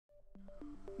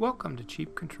Welcome to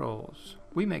Cheap Controls.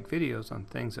 We make videos on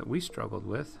things that we struggled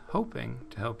with, hoping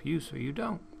to help you so you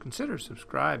don't. Consider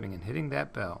subscribing and hitting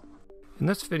that bell. In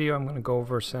this video I'm going to go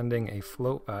over sending a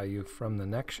float value from the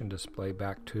Nextion display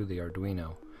back to the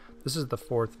Arduino. This is the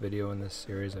fourth video in this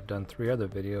series. I've done 3 other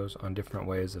videos on different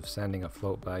ways of sending a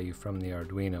float value from the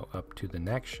Arduino up to the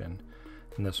Nextion,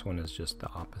 and this one is just the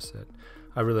opposite.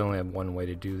 I really only have one way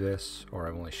to do this, or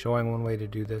I'm only showing one way to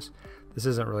do this. This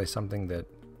isn't really something that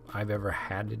I've ever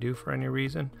had to do for any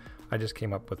reason. I just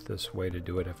came up with this way to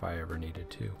do it if I ever needed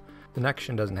to. The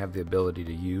Nextion doesn't have the ability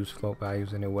to use float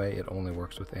values anyway. It only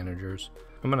works with integers.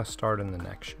 I'm going to start in the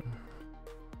Nextion.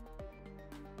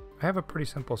 I have a pretty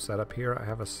simple setup here. I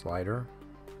have a slider,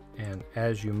 and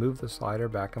as you move the slider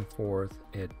back and forth,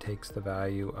 it takes the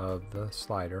value of the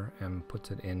slider and puts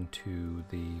it into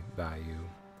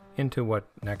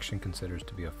what Nextion considers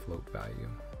to be a float value.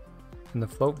 In the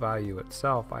float value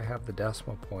itself, I have the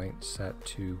decimal point set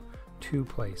to 2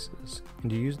 places,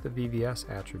 and you use the VVS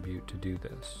attribute to do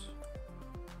this.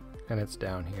 And it's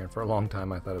down here. For a long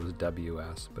time I thought it was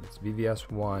WS, but it's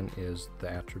VVS1 is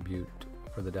the attribute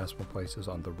for the decimal places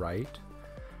on the right,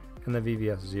 and the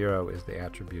VVS0 is the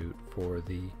attribute for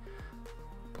the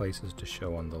places to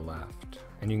show on the left.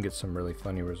 And you can get some really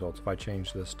funny results. If I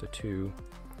change this to 2,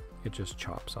 it just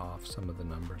chops off some of the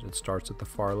numbers. It starts at the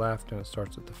far left and it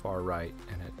starts at the far right,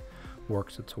 and it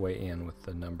works its way in with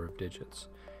the number of digits.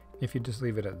 If you just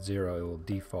leave it at 0, it will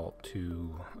default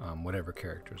to whatever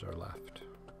characters are left.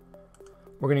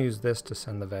 We're going to use this to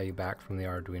send the value back from the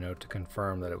Arduino to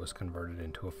confirm that it was converted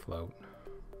into a float.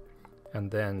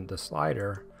 And then the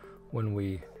slider, when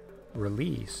we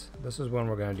release, this is when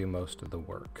we're going to do most of the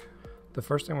work. The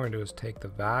first thing we're going to do is take the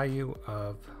value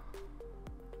of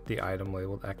the item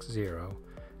labeled x0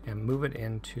 and move it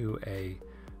into a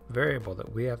variable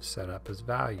that we have set up as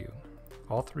value.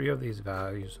 All 3 of these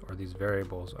values, or these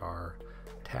variables, are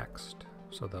text,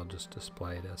 so they'll just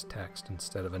display it as text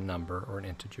instead of a number or an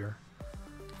integer.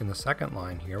 In the second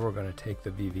line here, we're going to take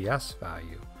the VVS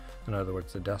value, in other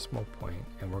words the decimal point,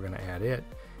 and we're going to add it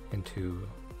into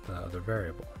the other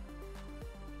variable.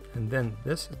 And then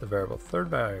this is the variable. Third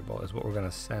variable is what we're going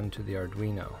to send to the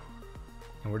Arduino.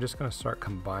 And we're just going to start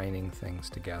combining things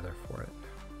together for it.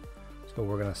 So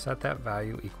we're going to set that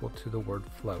value equal to the word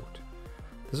float.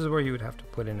 This is where you would have to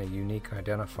put in a unique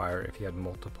identifier if you had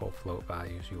multiple float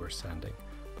values you were sending.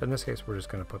 But in this case, we're just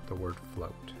going to put the word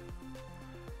float.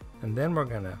 And then we're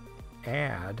going to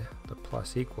add the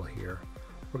plus equal here.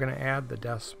 We're going to add the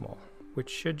decimal, which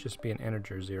should just be an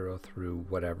integer 0 through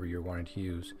whatever you're wanting to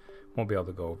use. Won't be able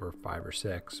to go over 5 or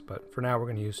 6, but for now we're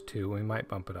going to use 2, and we might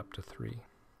bump it up to 3.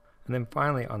 And then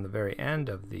finally, on the very end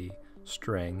of the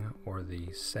string, or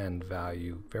the send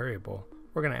value variable,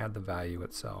 we're going to add the value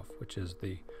itself, which is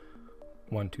the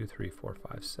 1, 2, 3, 4,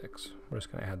 5, 6. We're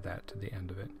just going to add that to the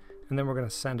end of it. And then we're going to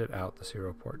send it out the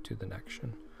serial port to the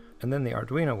Nextion. And then the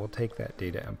Arduino will take that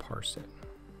data and parse it.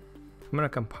 I'm going to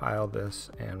compile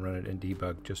this and run it in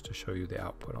debug just to show you the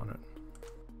output on it.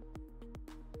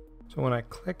 So when I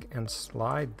click and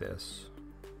slide this,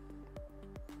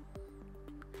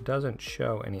 it doesn't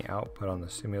show any output on the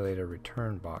simulator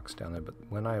return box down there, but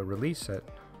when I release it,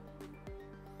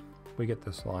 we get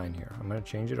this line here. I'm going to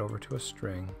change it over to a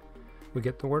string. We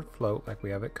get the word float like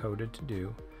we have it coded to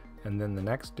do, and then the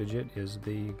next digit is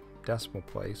the decimal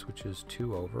place, which is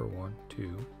 2 over 1,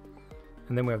 2,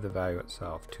 and then we have the value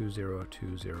itself,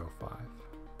 20205.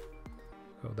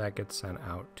 So that gets sent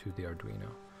out to the Arduino.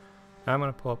 Now I'm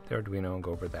going to pull up the Arduino and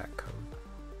go over that code.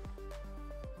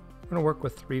 We're going to work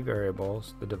with 3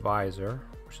 variables: the divisor,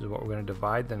 which is what we're going to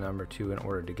divide the number to in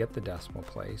order to get the decimal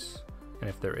place, and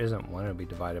if there isn't one, it'll be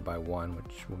divided by 1,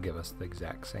 which will give us the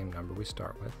exact same number we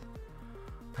start with.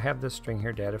 I have this string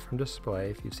here, data from display.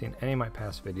 If you've seen any of my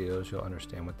past videos, you'll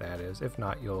understand what that is. If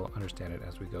not, you'll understand it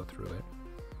as we go through it.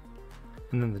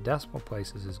 And then the decimal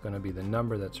places is going to be the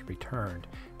number that's returned.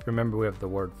 If you remember, we have the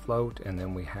word float, and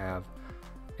then we have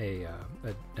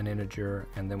an integer,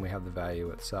 and then we have the value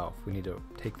itself. We need to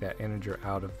take that integer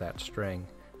out of that string,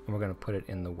 and we're going to put it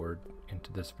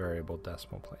into this variable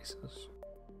decimal places.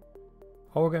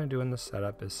 All we're going to do in the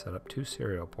setup is set up 2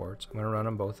 serial ports. I'm going to run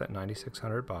them both at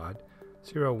 9600 baud.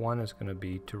 Serial 1 is going to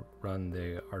be to run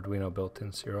the Arduino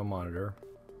built-in serial monitor,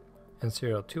 and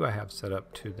serial 2 I have set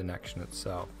up to the Nextion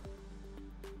itself.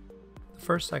 The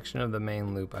first section of the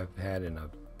main loop I've had in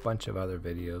a bunch of other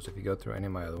videos. If you go through any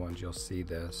of my other ones, you'll see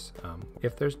this.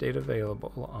 If there's data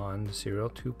available on the serial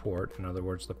 2 port, in other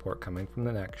words the port coming from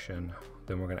the Nextion,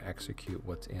 then we're going to execute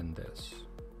what's in this.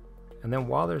 And then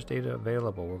while there's data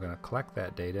available, we're going to collect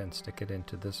that data and stick it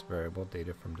into this variable,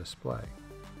 data from display.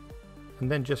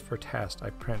 And then just for test,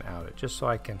 I print out it, just so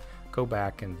I can go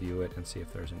back and view it and see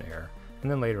if there's an error. And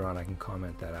then later on I can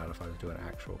comment that out if I was doing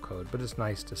actual code. But it's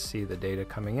nice to see the data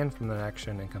coming in from the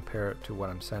Nextion and compare it to what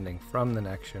I'm sending from the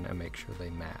Nextion and make sure they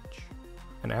match.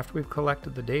 And after we've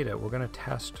collected the data, we're going to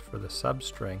test for the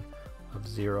substring of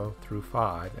 0 through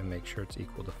 5 and make sure it's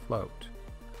equal to float.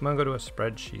 I'm going to go to a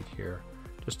spreadsheet here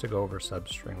just to go over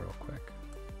substring real quick.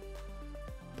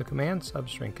 The command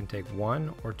substring can take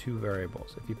one or two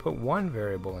variables. If you put one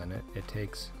variable in it,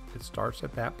 it starts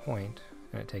at that point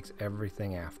and it takes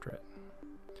everything after it.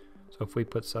 So if we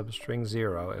put substring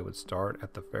 0, it would start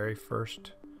at the very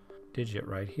first digit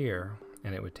right here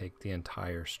and it would take the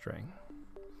entire string.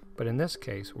 But in this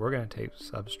case, we're going to take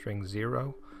substring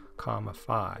 0,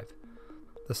 5.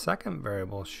 The second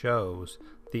variable shows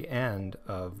the end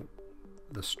of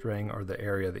the string or the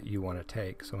area that you want to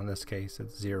take. So in this case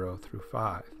it's 0 through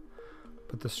 5.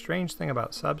 But the strange thing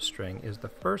about substring is the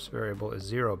first variable is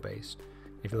 0 based.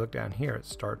 If you look down here, it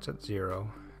starts at 0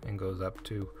 and goes up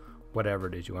to whatever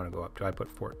it is you want to go up to. I put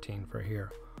 14 for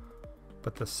here.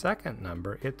 But the second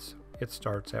number, it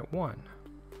starts at 1.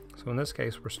 So in this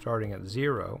case we're starting at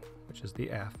 0, which is the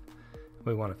F.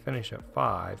 We want to finish at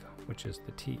 5, which is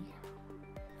the T.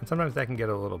 And sometimes that can get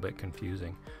a little bit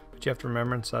confusing. But you have to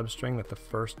remember in substring that the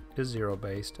first is 0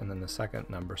 based and then the second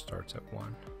number starts at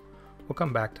 1. We'll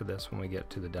come back to this when we get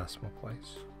to the decimal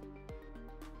place.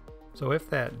 So if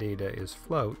that data is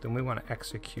float, then we want to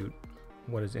execute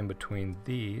what is in between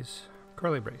these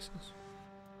curly braces.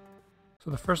 So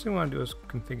the first thing we want to do is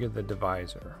configure the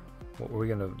divisor. What we're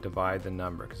going to divide the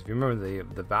number, because if you remember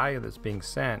the value that's being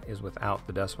sent is without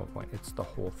the decimal point, it's the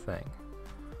whole thing.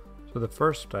 So the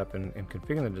first step in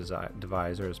configuring the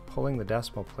divisor is pulling the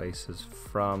decimal places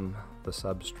from the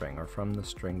substring or from the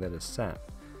string that is sent.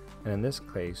 And in this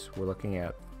case we're looking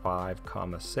at 5,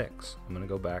 6. I'm going to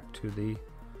go back to the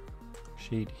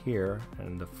sheet here,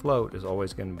 and the float is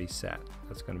always going to be set.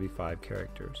 That's going to be 5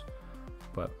 characters.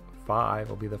 But 5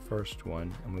 will be the first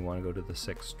one, and we want to go to the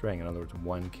 6th string, in other words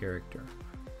 1 character.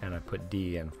 And I put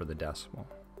D in for the decimal.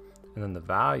 And then the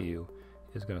value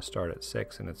is going to start at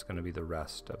 6 and it's going to be the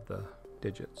rest of the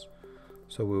digits.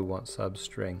 So we want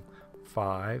substring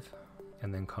 5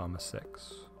 and then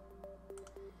 6.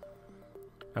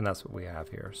 And that's what we have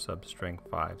here, substring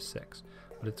 5, 6.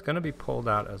 But it's going to be pulled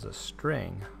out as a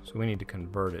string, so we need to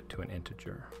convert it to an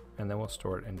integer. And then we'll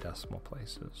store it in decimal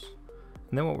places.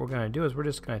 And then what we're going to do is we're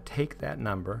just going to take that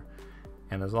number,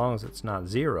 and as long as it's not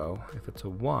 0, if it's a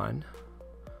 1,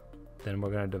 then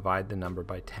we're going to divide the number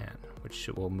by 10, which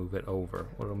will move it over.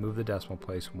 It'll move the decimal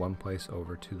place 1 place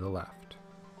over to the left.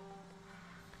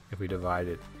 If we divide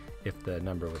it, if the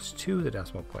number was 2 the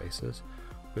decimal places,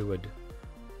 we would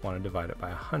want to divide it by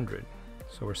 100.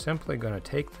 So we're simply going to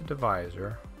take the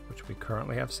divisor, which we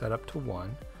currently have set up to 1,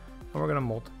 and we're going to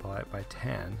multiply it by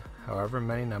 10, however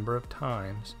many number of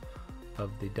times of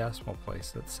the decimal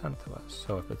place that's sent to us.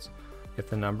 So if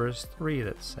the number is 3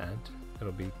 that's sent,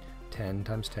 it'll be 10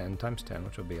 times 10 times 10,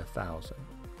 which will be 1,000.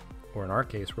 Or in our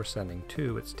case, we're sending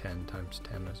 2, it's 10 times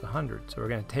 10 is 100. So we're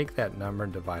going to take that number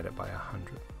and divide it by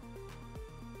 100.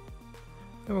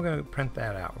 Then we're going to print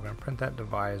that out. We're going to print that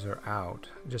divisor out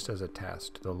just as a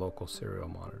test to the local serial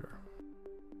monitor.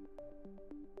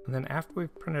 And then after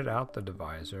we've printed out the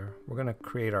divisor, we're going to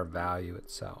create our value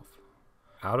itself.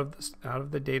 Out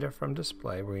of the data from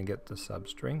display, we're going to get the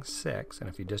substring 6, and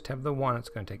if you just have the 1, it's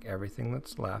going to take everything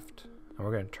that's left, and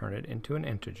we're going to turn it into an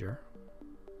integer,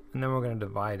 and then we're going to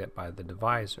divide it by the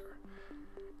divisor.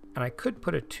 And I could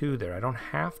put a 2 there. I don't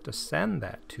have to send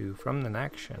that 2 from the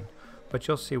Nextion, but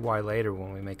you'll see why later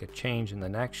when we make a change in the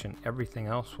Nextion, everything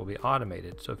else will be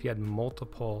automated. So if you had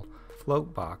multiple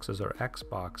float boxes or X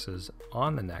boxes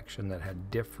on the Nextion that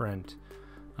had different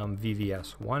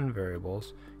VVS1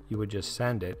 variables, you would just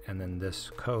send it, and then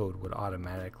this code would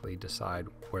automatically decide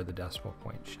where the decimal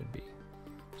point should be.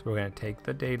 So we're going to take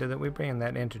the data that we bring in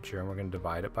that integer, and we're going to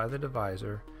divide it by the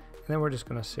divisor, and then we're just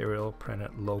going to serial print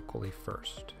it locally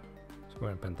first. So we're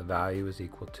going to print the value is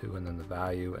equal to, and then the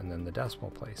value, and then the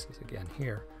decimal places again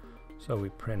here. So we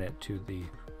print it to the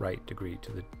right degree,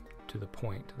 to the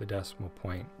point, to the decimal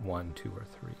point 1, 2, or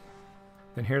 3.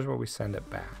 Then here's where we send it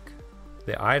back.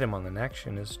 The item on the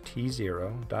Nextion is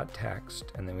t0.text,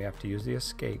 and then we have to use the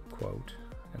escape quote,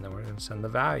 and then we're going to send the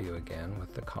value again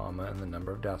with the comma and the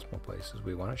number of decimal places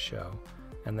we want to show,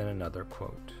 and then another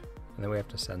quote, and then we have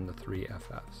to send the 3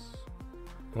 FFs.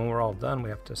 When we're all done, we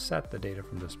have to set the data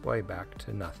from display back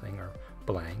to nothing or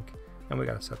blank, and we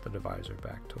got to set the divisor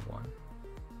back to 1.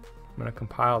 I'm going to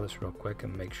compile this real quick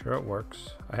and make sure it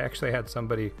works. I actually had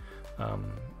somebody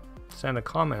send a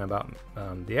comment about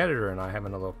the editor and I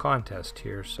having a little contest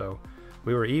here, so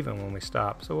We were even when we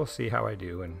stopped, so we'll see how I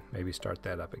do and maybe start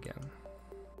that up again.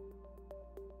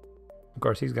 Of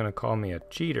course, he's going to call me a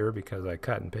cheater because I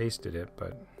cut and pasted it,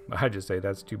 but I just say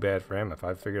that's too bad for him. If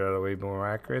I figured out a way more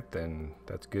accurate, then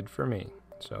that's good for me.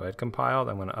 So it compiled.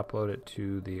 I'm going to upload it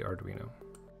to the Arduino.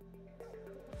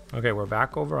 Okay, we're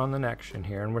back over on the Nextion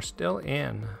here, and we're still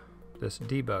in this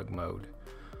debug mode.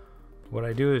 What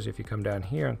I do is if you come down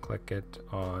here and click it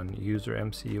on user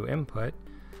MCU input,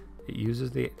 it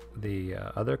uses the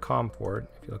other COM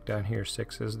port. If you look down here,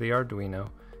 6 is the Arduino,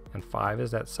 and 5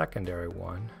 is that secondary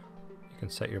one. You can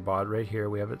set your baud rate here.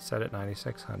 We have it set at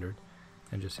 9600,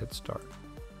 and just hit start.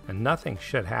 And nothing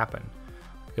should happen,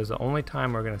 because the only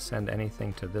time we're going to send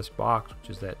anything to this box, which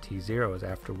is that T0, is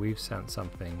after we've sent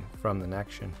something from the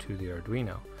Nextion to the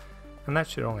Arduino. And that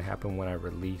should only happen when I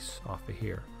release off of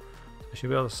here. So I should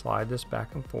be able to slide this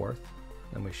back and forth,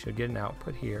 then we should get an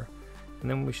output here, and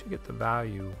then we should get the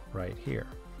value right here.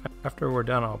 After we're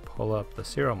done, I'll pull up the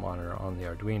serial monitor on the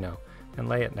Arduino and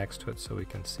lay it next to it so we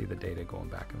can see the data going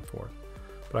back and forth.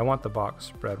 But I want the box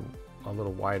spread a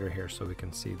little wider here so we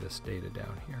can see this data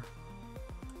down here.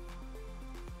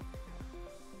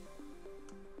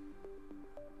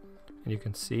 And you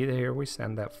can see that here we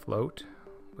send that float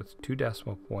with 2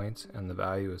 decimal points, and the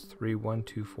value is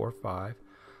 31245,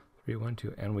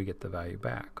 312, and we get the value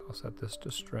back. I'll set this to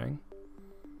string.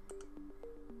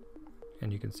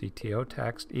 And you can see TO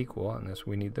text equal, and this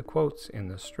we need the quotes in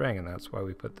the string, and that's why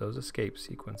we put those escape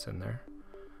sequence in there.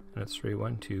 And it's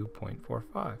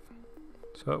 312.45.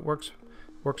 So it works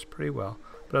pretty well.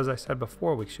 But as I said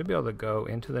before, we should be able to go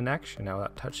into the Nextion now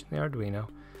without touching the Arduino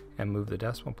and move the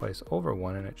decimal place over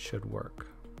 1, and it should work.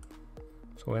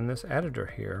 So in this editor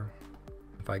here,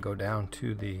 if I go down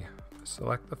to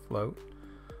select the float,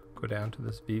 go down to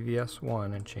this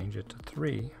VVS1 and change it to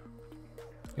 3,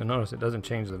 you'll notice it doesn't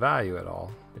change the value at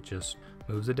all. It just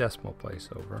moves the decimal place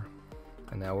over.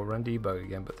 And now we'll run debug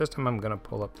again, but this time I'm going to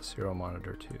pull up the serial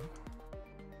monitor too.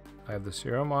 I have the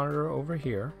serial monitor over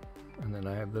here, and then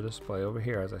I have the display over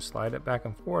here. As I slide it back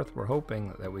and forth, we're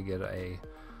hoping that we get a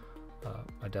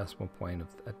decimal point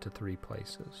to 3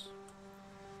 places.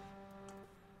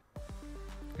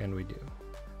 And we do.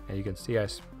 And you can see I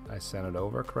sent it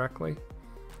over correctly,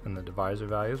 and the divisor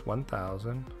value is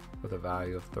 1000 with a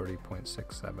value of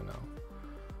 30.670.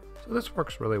 So this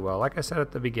works really well. Like I said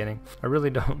at the beginning, I really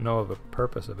don't know of a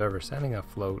purpose of ever sending a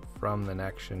float from the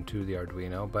Nextion to the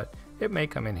Arduino, but it may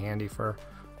come in handy for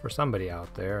somebody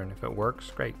out there, and if it works,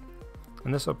 great.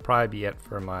 And this will probably be it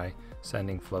for my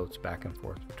sending floats back and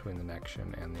forth between the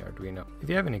Nextion and the Arduino. If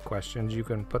you have any questions, you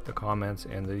can put the comments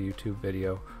in the YouTube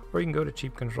video, or you can go to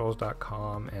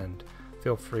cheapcontrols.com and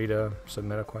feel free to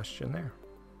submit a question there.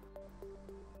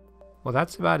 Well,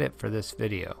 that's about it for this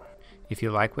video. If you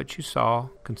like what you saw,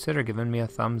 consider giving me a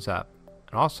thumbs up,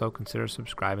 and also consider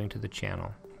subscribing to the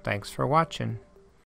channel. Thanks for watching.